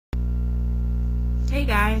Hey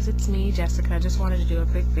guys, it's me, Jessica. Just wanted to do a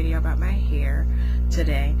quick video about my hair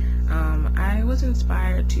today. I was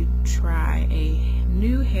inspired to try a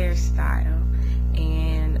new hairstyle,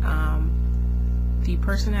 and the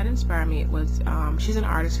person that inspired me was, she's an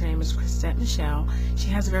artist. Her name is Michelle. She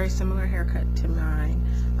has a very similar haircut to mine.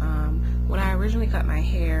 When I originally cut my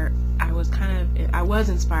hair, I was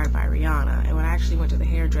inspired by Rihanna, and when I actually went to the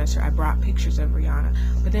hairdresser, I brought pictures of Rihanna.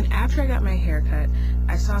 But then after I got my hair cut,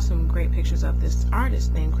 I saw some great pictures of this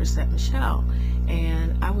artist named Michelle,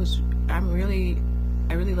 and I really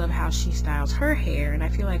love how she styles her hair. And I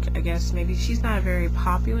feel like, I guess maybe she's not a very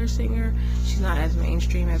popular singer. She's not as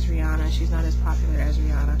mainstream as Rihanna. She's not as popular as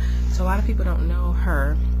Rihanna. So a lot of people don't know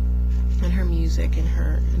her and her music and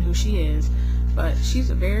who she is. But she's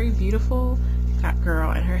a very beautiful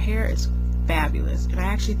girl, and her hair is fabulous. And I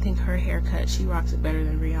actually think her haircut, she rocks it better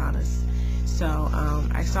than Rihanna's. So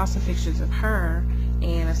I saw some pictures of her,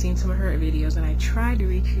 and I've seen some of her videos, and I tried to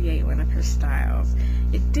recreate one of her styles.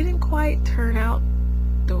 It didn't quite turn out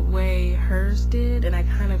the way hers did, and I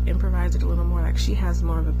kind of improvised it a little more. Like, she has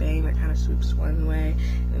more of a bang that kind of swoops one way,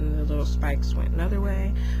 and the little spikes went another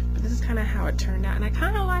way. But this is kind of how it turned out, and I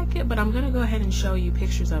kind of like it. But I'm going to go ahead and show you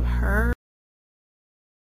pictures of her.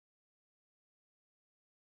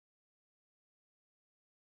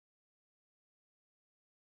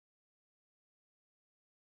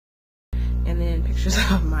 And then pictures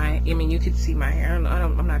of you could see my hair.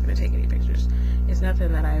 I'm not going to take any pictures. It's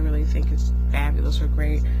nothing that I really think is fabulous or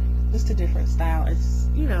great. Just a different style. It's,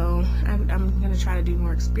 I'm going to try to do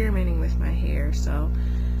more experimenting with my hair. So,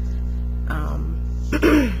 I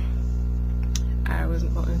was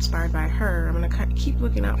inspired by her. I'm going to keep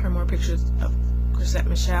looking out for more pictures of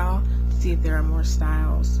Michelle to see if there are more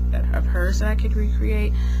styles of hers that I could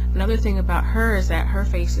recreate. Another thing about her is that her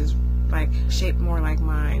face is shaped more like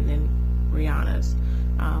mine than Rihanna's.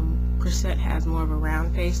 Chrisette has more of a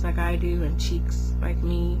round face like I do, and cheeks like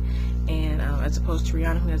me, and as opposed to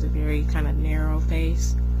Rihanna, who has a very kind of narrow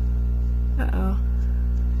face. Sorry,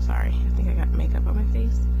 I think I got makeup on my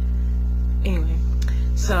face. Anyway,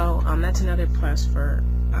 so that's another plus for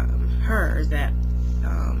her, is that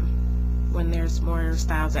when there's more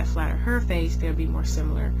styles that flatter her face, they'll be more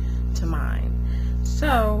similar to mine.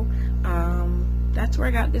 So that's where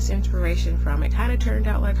I got this inspiration from. It kind of turned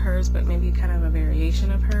out like hers, but maybe kind of a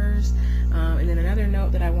variation of hers. And then another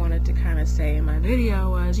note that I wanted to kind of say in my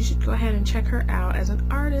video was, you should go ahead and check her out as an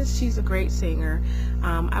artist. She's a great singer.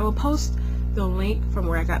 I will post the link from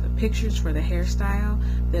where I got the pictures for the hairstyle,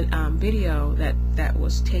 the video that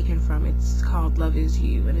was taken from. It's called Love Is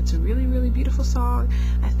You, and it's a really, really beautiful song.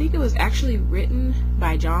 I think it was actually written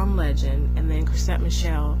by John Legend, and then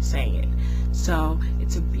Michelle sang it. So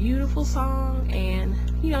it's a beautiful song, and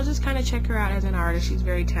just kind of check her out as an artist. She's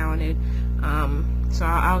very talented. So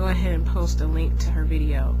I'll go ahead and post a link to her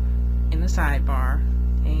video in the sidebar,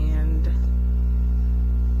 and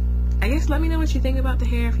I guess let me know what you think about the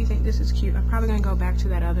hair. If you think this is cute, I'm probably going to go back to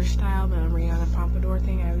that other style, the Rihanna pompadour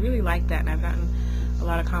thing. I really like that, and I've gotten a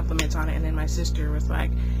lot of compliments on it. And then my sister was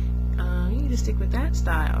like, you need to stick with that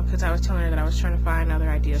style, because I was telling her that I was trying to find other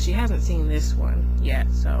ideas. She hasn't seen this one yet,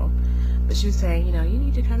 but she was saying, you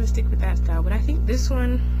need to kind of stick with that style. But I think this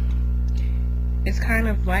one is kind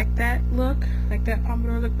of like that look, like that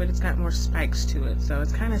pompadour look, but it's got more spikes to it, so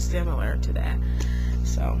it's kind of similar to that.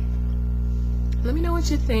 So let me know what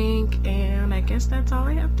you think, and I guess that's all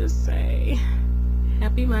I have to say.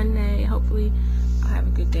 Happy Monday. Hopefully I'll have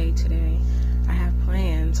a good day today. I have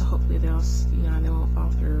plans, so hopefully they won't fall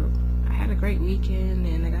through. I had a great weekend,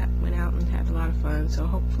 and I went out and had a lot of fun, so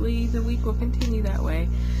hopefully the week will continue that way.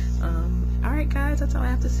 Alright guys, that's all I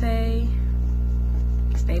have to say.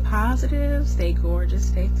 Stay positive, stay gorgeous,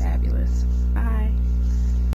 stay fabulous. Bye.